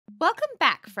Welcome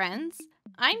back, friends.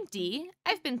 I'm Dee.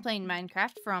 I've been playing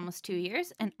Minecraft for almost 2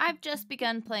 years, and I've just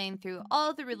begun playing through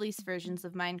all the release versions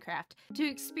of Minecraft to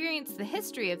experience the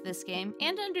history of this game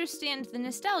and understand the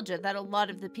nostalgia that a lot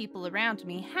of the people around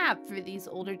me have for these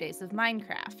older days of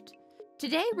Minecraft.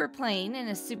 Today we're playing in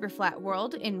a superflat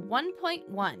world in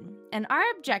 1.1, and our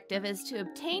objective is to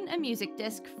obtain a music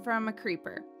disc from a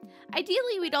creeper.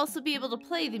 Ideally, we'd also be able to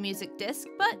play the music disc,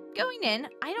 but going in,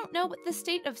 I don't know what the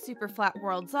state of superflat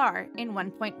worlds are in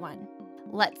 1.1.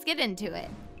 Let's get into it.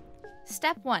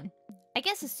 Step 1. I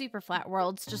guess a superflat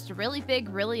world's just a really big,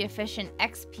 really efficient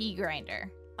XP grinder.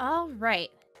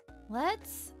 Alright,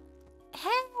 let's...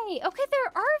 Hey! Okay,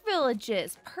 there are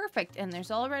villages! Perfect, and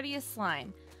there's already a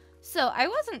slime. So I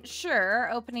wasn't sure,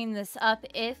 opening this up,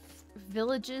 if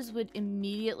villages would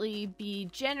immediately be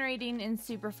generating in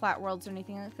superflat worlds or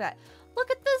anything like that. Look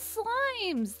at the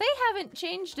slimes! They haven't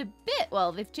changed a bit.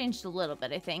 Well, they've changed a little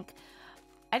bit, I think.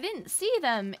 I didn't see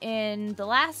them in the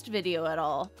last video at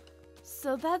all.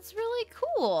 So that's really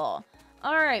cool.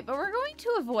 Alright, but we're going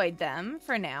to avoid them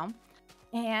for now.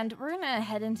 And we're gonna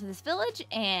head into this village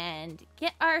and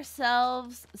get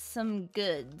ourselves some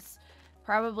goods.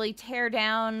 Probably tear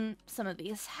down some of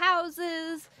these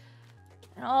houses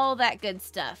and all that good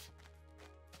stuff.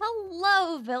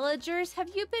 Hello, villagers. Have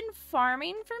you been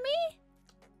farming for me?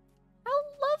 How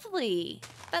lovely.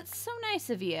 That's so nice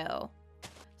of you.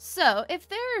 So, if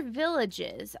there are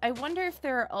villages, I wonder if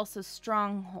there are also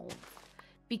strongholds.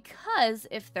 Because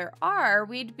if there are,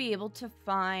 we'd be able to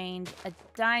find a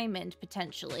diamond,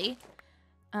 potentially,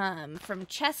 from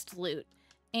chest loot.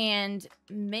 And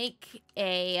make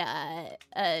a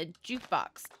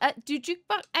jukebox.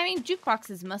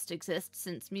 Jukeboxes must exist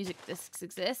since music discs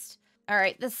exist. All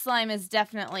right, this slime is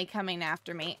definitely coming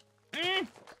after me.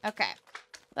 Okay.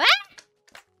 Ah!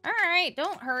 All right,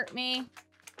 don't hurt me.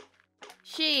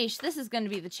 Sheesh, this is going to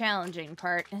be the challenging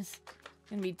part. Is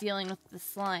going to be dealing with the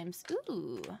slimes.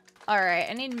 Ooh. All right,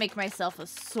 I need to make myself a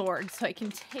sword so I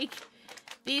can take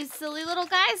these silly little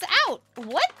guys out.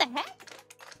 What the heck?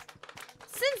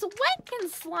 Since when can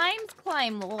slimes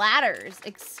climb ladders?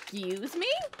 Excuse me?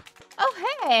 Oh,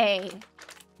 hey.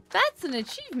 That's an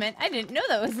achievement. I didn't know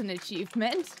that was an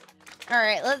achievement. All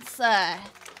right, let's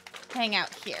hang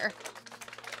out here.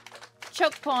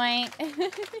 Choke point.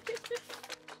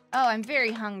 Oh, I'm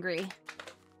very hungry.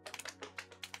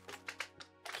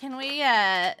 Can we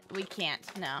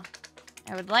can't, no.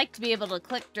 I would like to be able to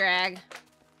click drag.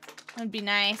 That would be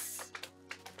nice.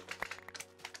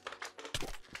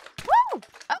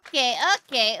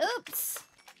 Okay, oops.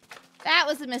 That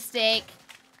was a mistake.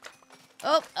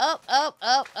 Oh,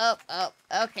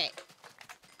 okay.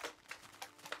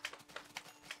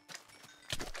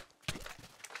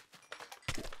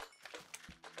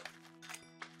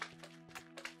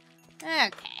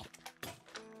 Okay.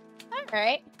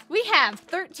 Alright. We have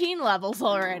 13 levels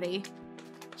already.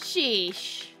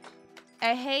 Sheesh.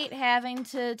 I hate having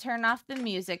to turn off the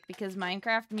music because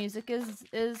Minecraft music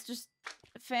is just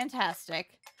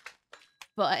fantastic.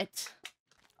 But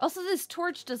also this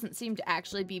torch doesn't seem to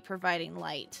actually be providing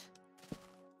light.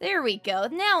 There we go.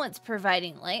 Now it's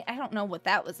providing light. I don't know what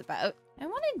that was about. I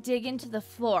want to dig into the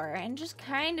floor and just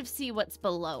kind of see what's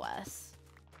below us.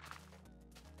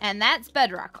 And that's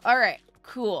bedrock. All right,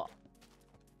 cool.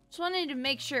 Just wanted to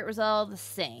make sure it was all the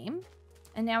same.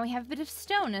 And now we have a bit of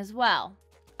stone as well.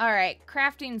 All right,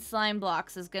 crafting slime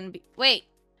blocks is going to be... Wait,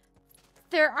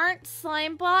 there aren't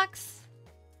slime blocks?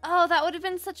 Oh, that would have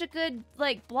been such a good,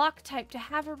 like, block type to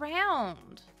have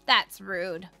around. That's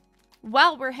rude.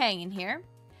 While we're hanging here,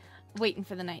 waiting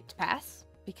for the night to pass,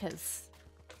 because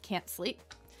can't sleep,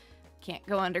 can't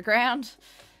go underground.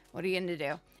 What are you gonna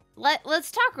do?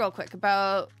 Let's talk real quick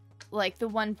about, like, the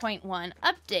 1.1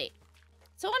 update.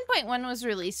 So 1.1 was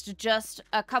released just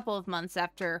a couple of months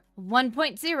after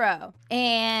 1.0.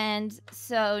 And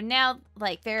so now,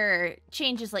 like, there are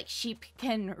changes like sheep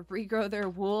can regrow their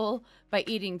wool by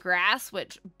eating grass,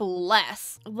 which,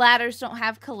 bless. Ladders don't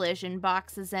have collision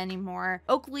boxes anymore.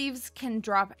 Oak leaves can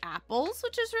drop apples,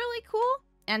 which is really cool.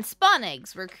 And spawn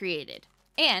eggs were created.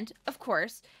 And, of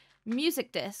course,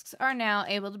 music discs are now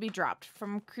able to be dropped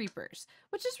from creepers,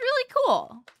 which is really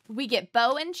cool. We get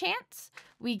bow enchants,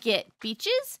 we get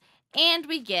beaches, and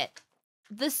we get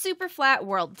the super flat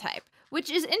world type,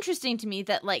 which is interesting to me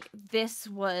that, like, this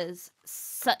was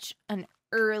such an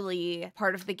early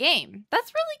part of the game.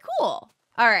 That's really cool.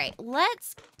 All right,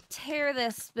 let's tear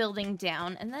this building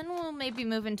down, and then we'll maybe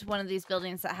move into one of these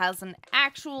buildings that has an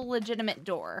actual legitimate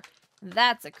door.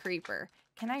 That's a creeper.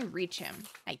 Can I reach him?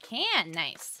 I can.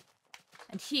 Nice.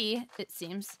 And he, it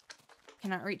seems,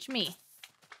 cannot reach me.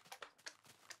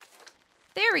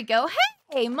 There we go.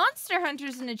 Hey, Monster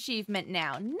Hunter's an achievement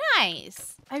now.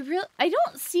 Nice. I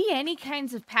don't see any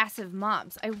kinds of passive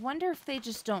mobs. I wonder if they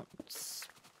just don't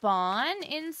spawn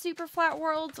in superflat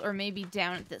worlds, or maybe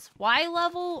down at this Y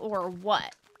level, or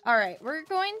what? All right, we're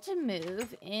going to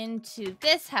move into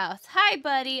this house. Hi,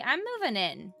 buddy. I'm moving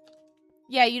in.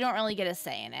 Yeah, you don't really get a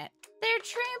say in it. They're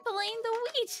trampling the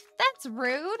wheat. That's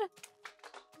rude.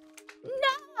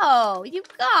 No, you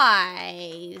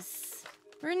guys.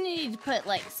 We're gonna need to put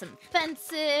like some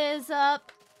fences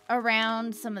up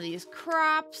around some of these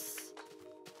crops.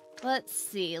 Let's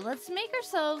see. Let's make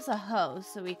ourselves a hoe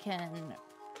so we can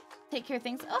take care of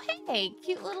things. Oh, hey,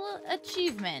 cute little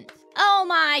achievement. Oh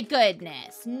my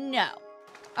goodness, no.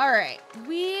 All right,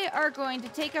 we are going to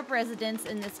take up residence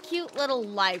in this cute little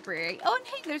library. Oh, and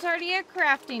hey, there's already a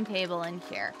crafting table in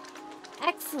here.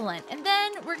 Excellent. And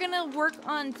then we're gonna work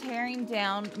on tearing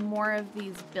down more of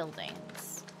these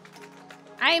buildings.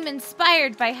 I am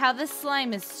inspired by how this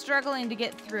slime is struggling to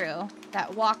get through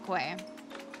that walkway.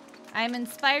 I'm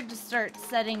inspired to start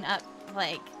setting up,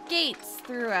 like, gates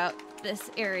throughout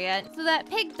this area. So that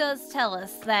pig does tell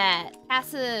us that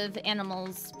passive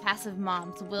animals, passive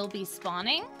mobs will be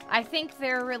spawning. I think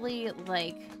they're really,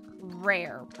 like,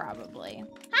 rare, probably.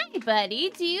 Hi, buddy.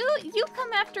 Do you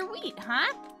come after wheat,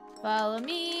 huh? Follow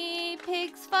me,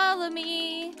 pigs, follow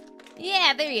me.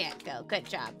 Yeah, there you go. Good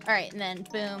job. All right, and then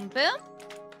boom, boom.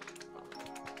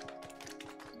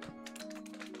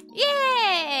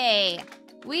 Yay!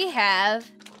 We have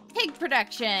pig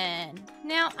production.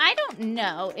 Now, I don't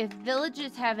know if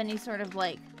villages have any sort of,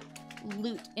 like,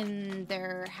 loot in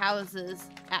their houses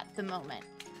at the moment.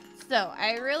 So,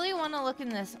 I really want to look in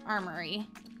this armory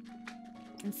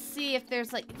and see if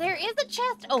there's, like, there is a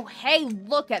chest. Oh, hey,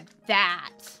 look at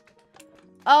that.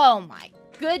 Oh, my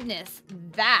goodness.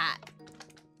 That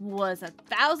was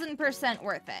 1,000%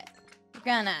 worth it. We're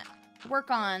gonna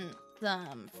work on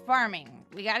some farming.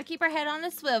 We gotta keep our head on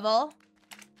a swivel.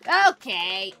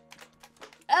 Okay.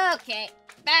 Okay,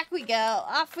 back we go.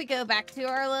 Off we go back to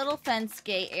our little fence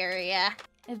gate area.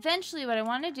 Eventually, what I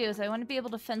want to do is I want to be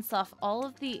able to fence off all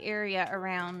of the area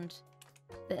around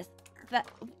this.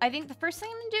 I think the first thing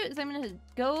I'm going to do is I'm going to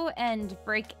go and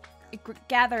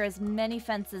gather as many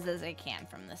fences as I can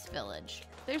from this village.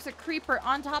 There's a creeper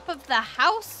on top of the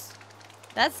house.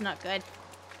 That's not good.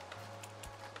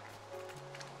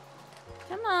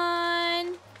 Come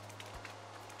on.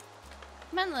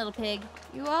 Come on, little pig.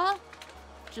 You all?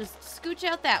 Just scooch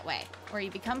out that way, or you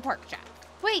become pork chop.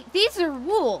 Wait, these are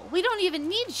wool. We don't even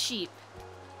need sheep.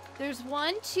 There's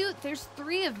 1, 2, there's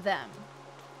 3 of them.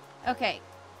 Okay.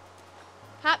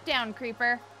 Hop down,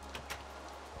 creeper.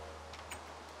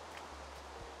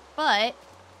 But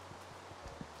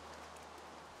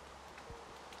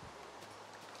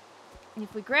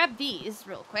if we grab these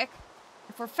real quick,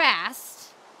 if we're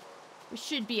fast, we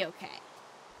should be okay.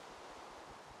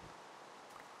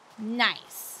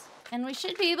 Nice. And we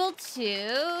should be able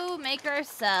to make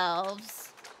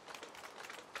ourselves...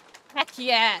 Heck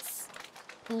yes!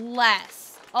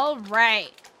 Bless. All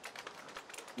right.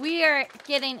 We are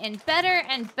getting in better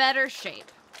and better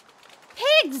shape.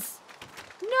 Pigs!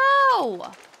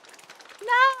 No!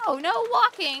 No! No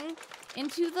walking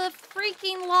into the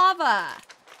freaking lava.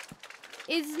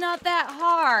 It's not that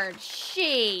hard.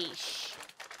 Sheesh.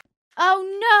 Oh,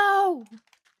 no!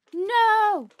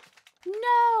 No!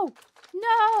 No!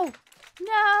 No!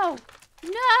 No!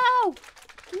 No! No!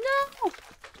 No!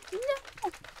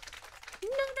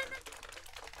 No!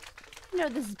 No,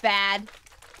 this is bad.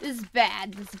 This is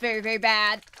bad. This is very, very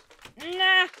bad.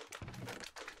 Nah!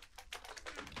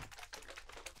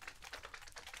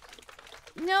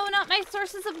 No, not my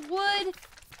sources of wood.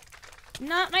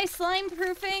 Not my slime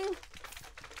proofing.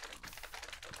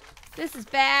 This is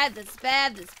bad. This is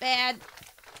bad. This is bad.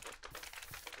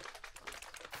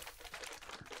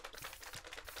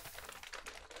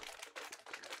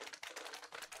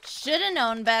 Should have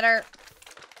known better.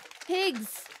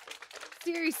 Pigs.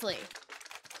 Seriously.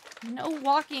 No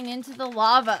walking into the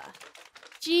lava.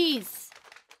 Jeez.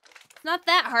 It's not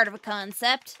that hard of a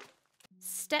concept.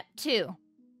 Step 2.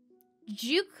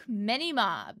 Juke many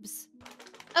mobs.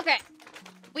 Okay.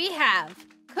 We have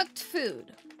cooked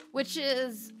food, which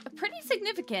is pretty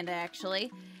significant,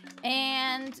 actually.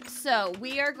 And so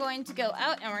we are going to go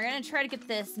out and we're going to try to get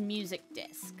this music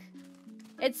disc.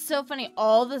 It's so funny.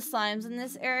 All the slimes in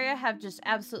this area have just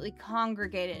absolutely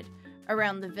congregated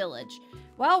around the village.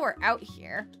 While we're out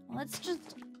here, let's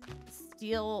just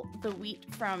steal the wheat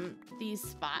from these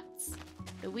spots.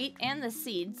 The wheat and the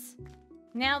seeds.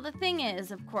 Now, the thing is,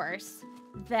 of course,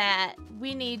 that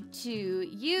we need to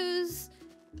use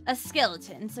a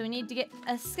skeleton. So we need to get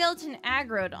a skeleton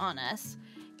aggroed on us.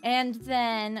 And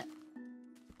then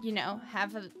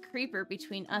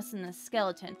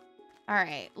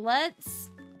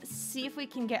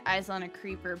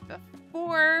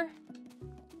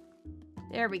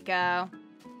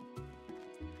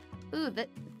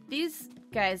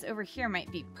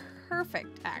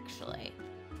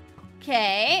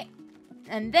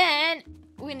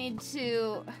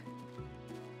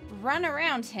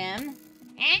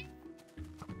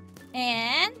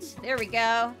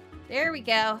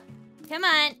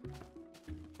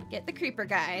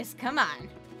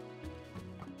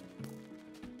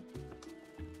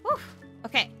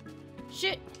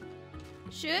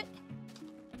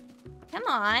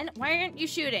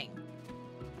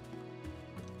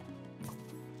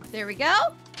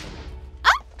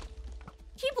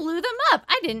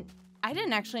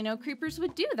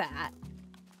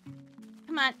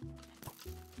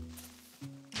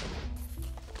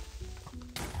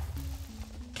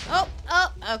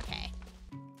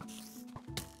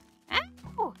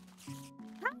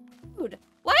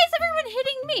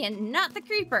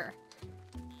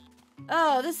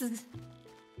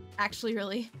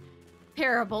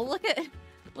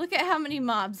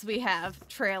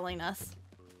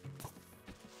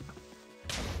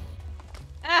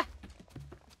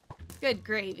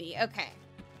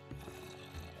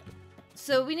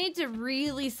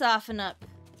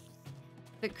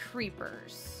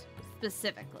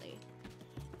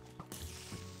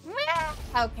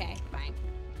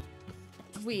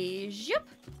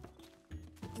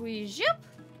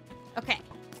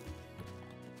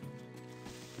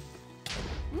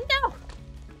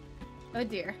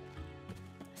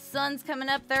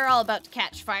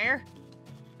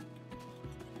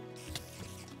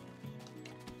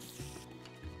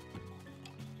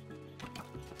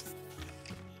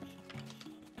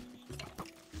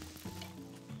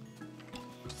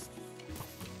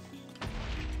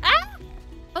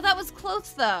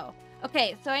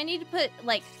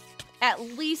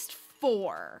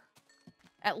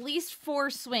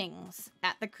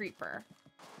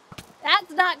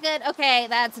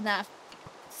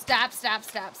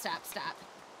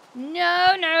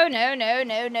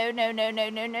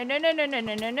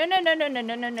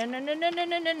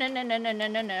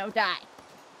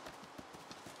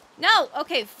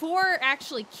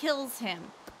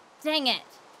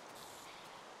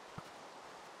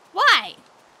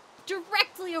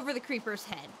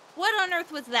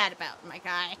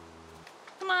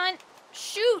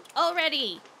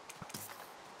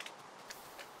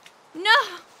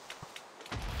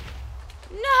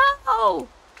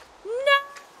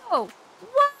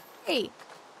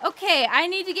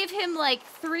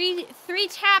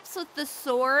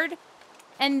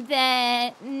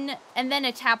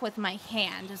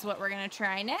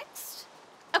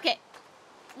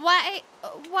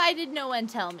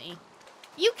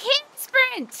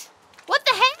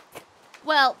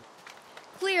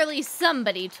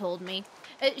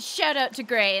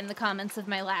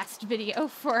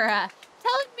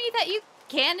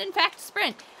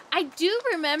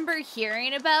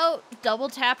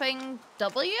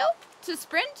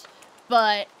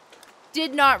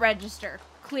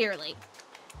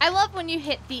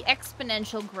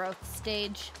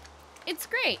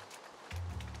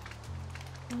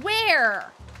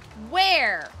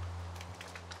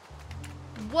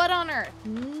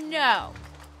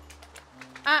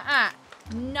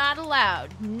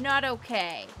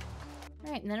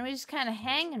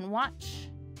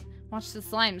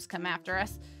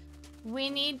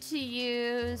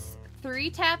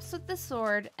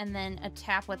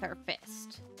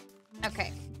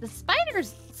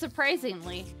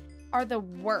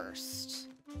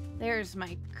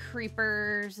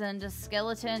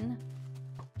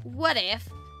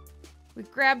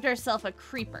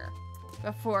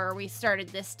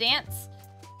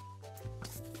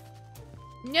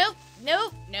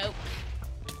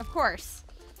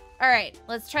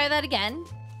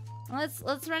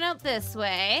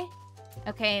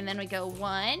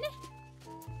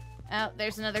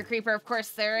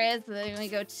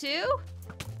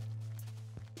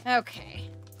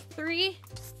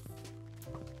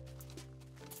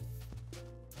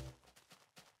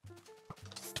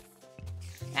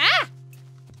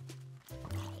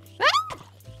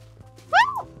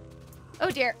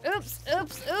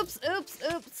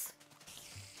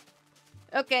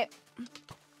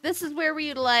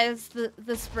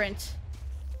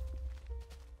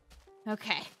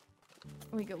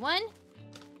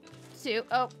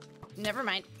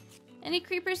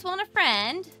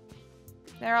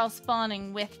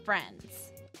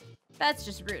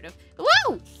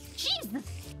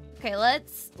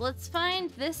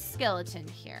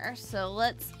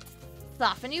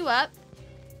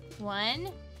 1,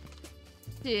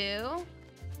 2,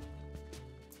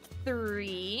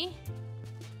 3.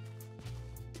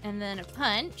 And then a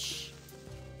punch.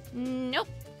 Nope.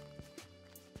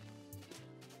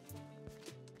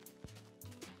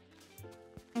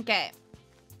 Okay.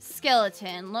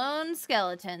 Skeleton. Lone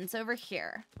skeleton's over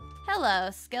here.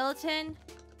 Hello, skeleton.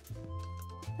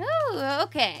 Ooh,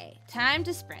 okay. Time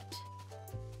to sprint.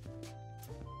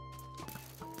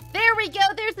 There we go.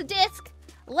 There's the disc.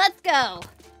 Let's go.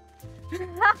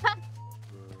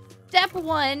 Step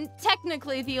 1,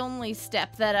 technically the only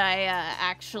step that I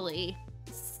actually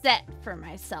set for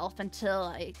myself until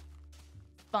I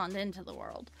spawned into the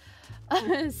world.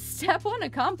 Step 1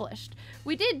 accomplished.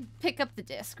 We did pick up the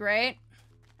disc, right?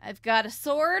 I've got a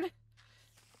sword,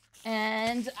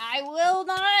 and I will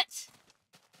not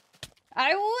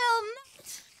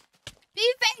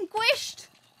be vanquished.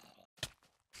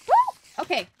 Woo!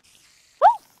 Okay.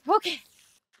 Woo! Okay.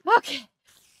 Okay.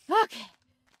 Okay.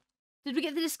 Did we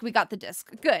get the disc? We got the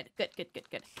disc. Good. Good.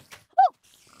 Woo!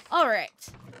 All right.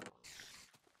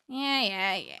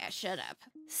 Yeah. Shut up.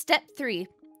 Step 3.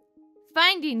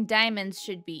 Finding diamonds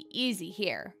should be easy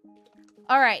here.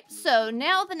 All right. So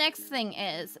now the next thing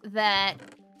is that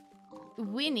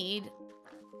we need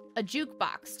a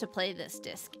jukebox to play this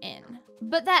disc in.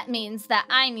 But that means that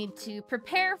I need to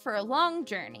prepare for a long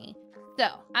journey. So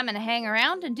I'm going to hang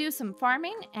around and do some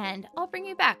farming, and I'll bring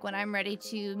you back when I'm ready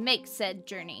to make said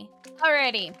journey.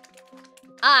 Alrighty.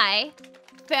 I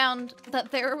found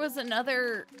that there was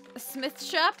another smith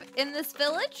shop in this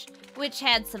village, which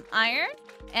had some iron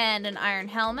and an iron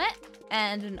helmet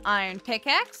and an iron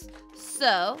pickaxe.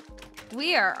 So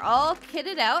we are all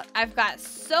kitted out. I've got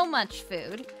so much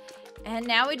food. And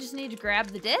now we just need to grab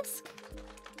the disc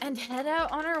and head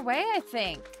out on our way, I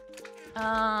think.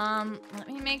 Let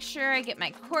me make sure I get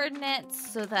my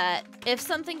coordinates so that if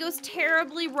something goes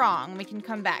terribly wrong, we can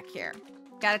come back here.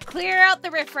 Gotta clear out the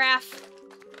riffraff.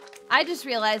 I just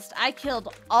realized I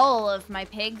killed all of my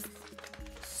pigs.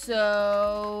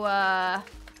 So,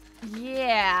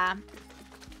 yeah.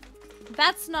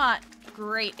 That's not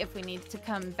great if we need to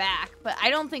come back, but I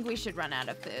don't think we should run out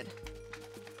of food.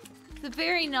 It's a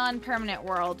very non-permanent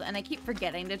world, and I keep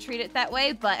forgetting to treat it that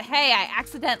way, but hey, I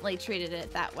accidentally treated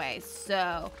it that way,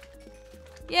 so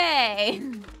yay.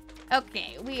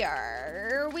 Okay, we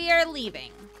are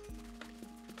leaving.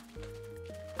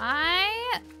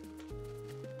 I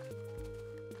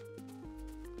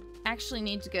actually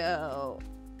need to go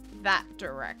that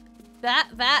direction,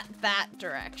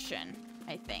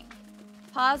 I think.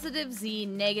 Positive Z,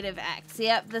 negative X.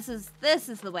 Yep, this is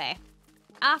the way.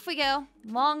 Off we go.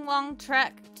 Long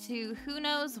trek to who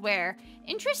knows where.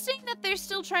 Interesting that they're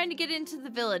still trying to get into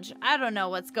the village. I don't know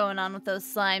what's going on with those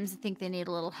slimes. I think they need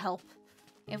a little help.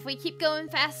 If we keep going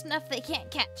fast enough, they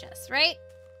can't catch us, right?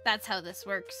 That's how this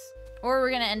works. Or we're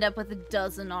gonna end up with a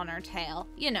dozen on our tail.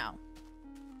 You know,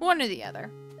 one or the other.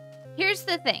 Here's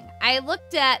the thing. I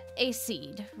looked at a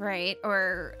seed, right?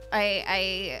 Or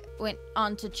I went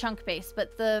on to chunk base,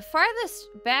 but the farthest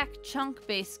back chunk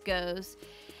base goes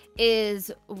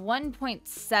is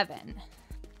 1.7,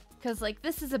 because like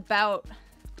this is about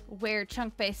where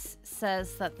chunk base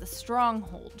says that the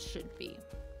stronghold should be.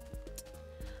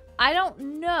 I don't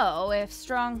know if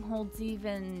strongholds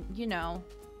even, you know,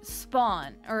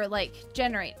 spawn or like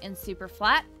generate in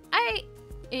superflat.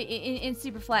 In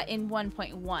superflat in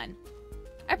 1.1.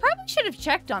 I probably should have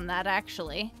checked on that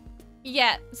actually.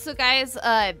 Yeah, so guys,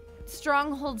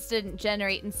 strongholds didn't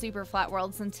generate in superflat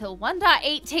worlds until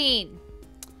 1.18.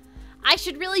 I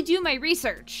should really do my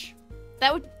research.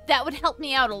 That would help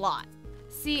me out a lot.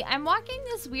 See, I'm walking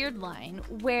this weird line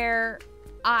where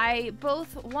I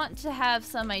both want to have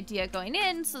some idea going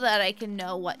in so that I can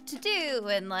know what to do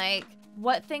and like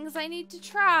what things I need to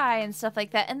try and stuff like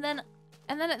that. And then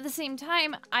at the same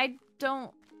time, I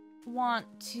don't want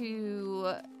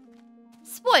to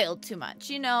spoil too much,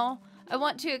 you know? I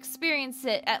want to experience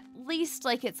it at least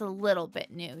like it's a little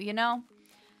bit new, you know?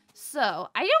 So,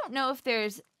 I don't know if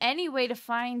there's any way to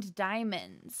find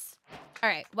diamonds.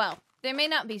 Alright, well, there may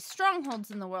not be strongholds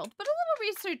in the world, but a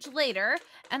little research later,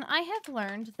 and I have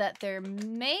learned that there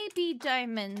may be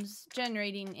diamonds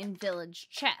generating in village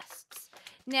chests.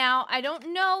 Now, I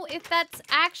don't know if that's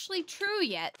actually true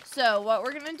yet, so what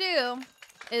we're gonna do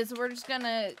is we're just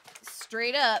gonna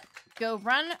straight up go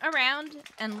run around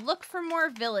and look for more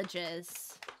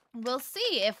villages. We'll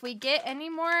see if we get any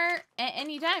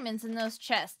diamonds in those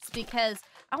chests, because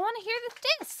I want to hear the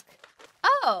disc.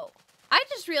 Oh, I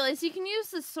just realized you can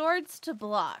use the swords to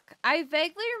block. I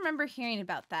vaguely remember hearing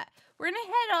about that. We're gonna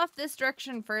head off this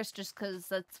direction first just because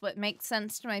that's what makes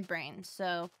sense to my brain.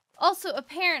 So Also,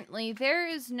 apparently, there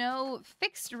is no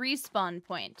fixed respawn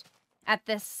point at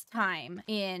this time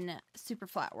in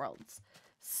Superflat Worlds.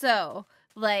 So,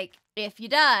 like, if you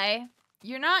die,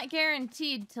 you're not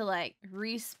guaranteed to, like,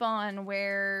 respawn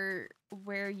where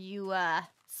you,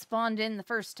 spawned in the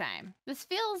first time. This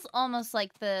feels almost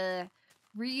like the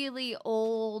really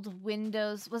old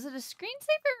Windows. Was it a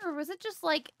screensaver, or was it just,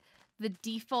 like, the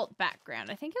default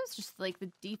background? I think it was just, like,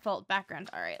 the default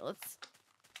background. All right, let's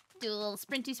do a little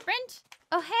sprinty sprint.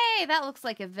 Oh, hey, that looks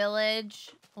like a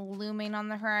village looming on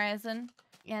the horizon.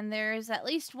 And there's at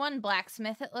least one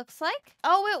blacksmith, it looks like.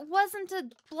 Oh, it wasn't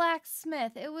a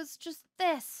blacksmith. It was just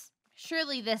this.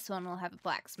 Surely this one will have a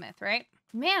blacksmith, right?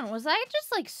 Man, was I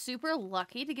just, like, super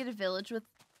lucky to get a village with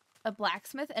a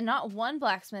blacksmith, and not one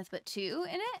blacksmith, but two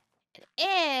in it?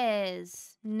 It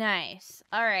is. Nice.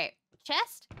 All right.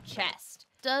 Chest? Chest.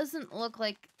 Doesn't look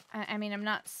like... I mean, I'm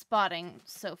not spotting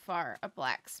so far a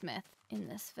blacksmith in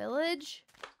this village.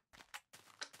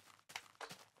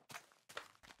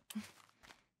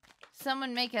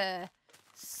 Someone make a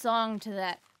song to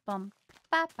that. Bum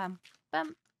ba bum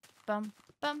bum bum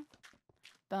bum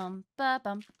bum ba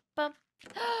bum bum.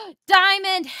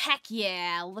 Diamond! Heck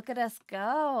yeah! Look at us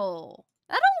go.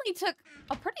 That only took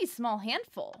a pretty small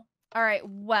handful. All right,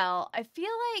 well, I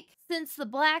feel like since the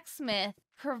blacksmith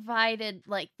provided,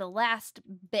 like, the last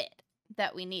bit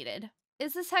that we needed.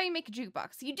 Is this how you make a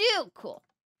jukebox? You do? Cool.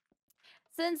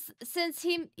 Since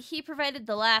he provided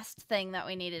the last thing that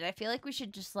we needed, I feel like we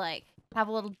should just, like, have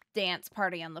a little dance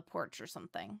party on the porch or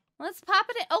something. Let's pop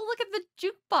it in. Oh, look at the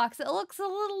jukebox. It looks a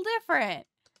little different.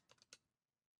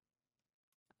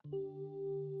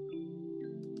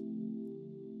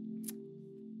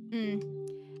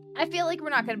 I feel like we're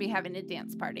not going to be having a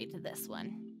dance party to this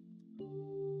one.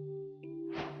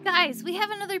 Guys, we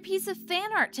have another piece of fan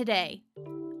art today.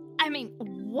 I mean,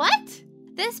 what?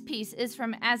 This piece is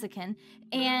from Azakin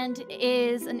and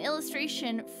is an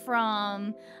illustration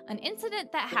from an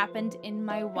incident that happened in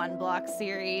my One Block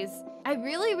series. I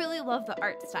really, really love the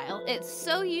art style. It's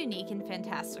so unique and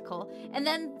fantastical. And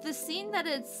then the scene that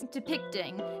it's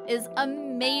depicting is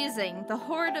amazing. The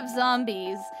horde of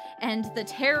zombies and the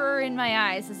terror in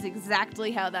my eyes is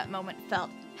exactly how that moment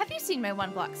felt. Have you seen my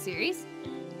One Block series?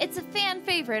 It's a fan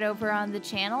favorite over on the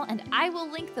channel, and I will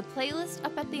link the playlist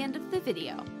up at the end of the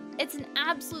video. It's an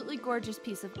absolutely gorgeous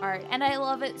piece of art, and I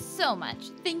love it so much.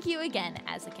 Thank you again,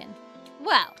 Azakin.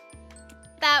 Well,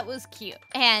 that was cute.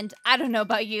 And I don't know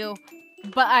about you,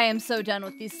 but I am so done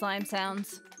with these slime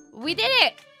sounds. We did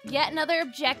it! Yet another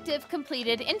objective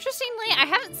completed. Interestingly, I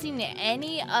haven't seen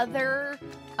any other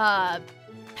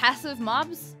passive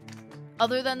mobs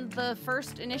other than the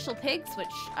first initial pigs, which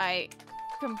I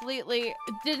completely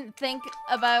didn't think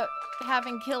about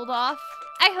having killed off.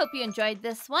 I hope you enjoyed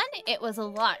this one. It was a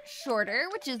lot shorter,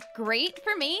 which is great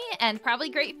for me and probably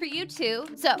great for you too.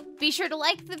 So be sure to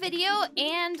like the video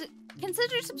and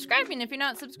consider subscribing if you're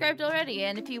not subscribed already,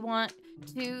 and if you want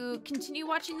to continue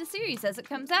watching the series as it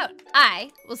comes out. I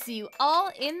will see you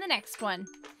all in the next one.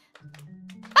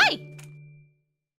 Bye!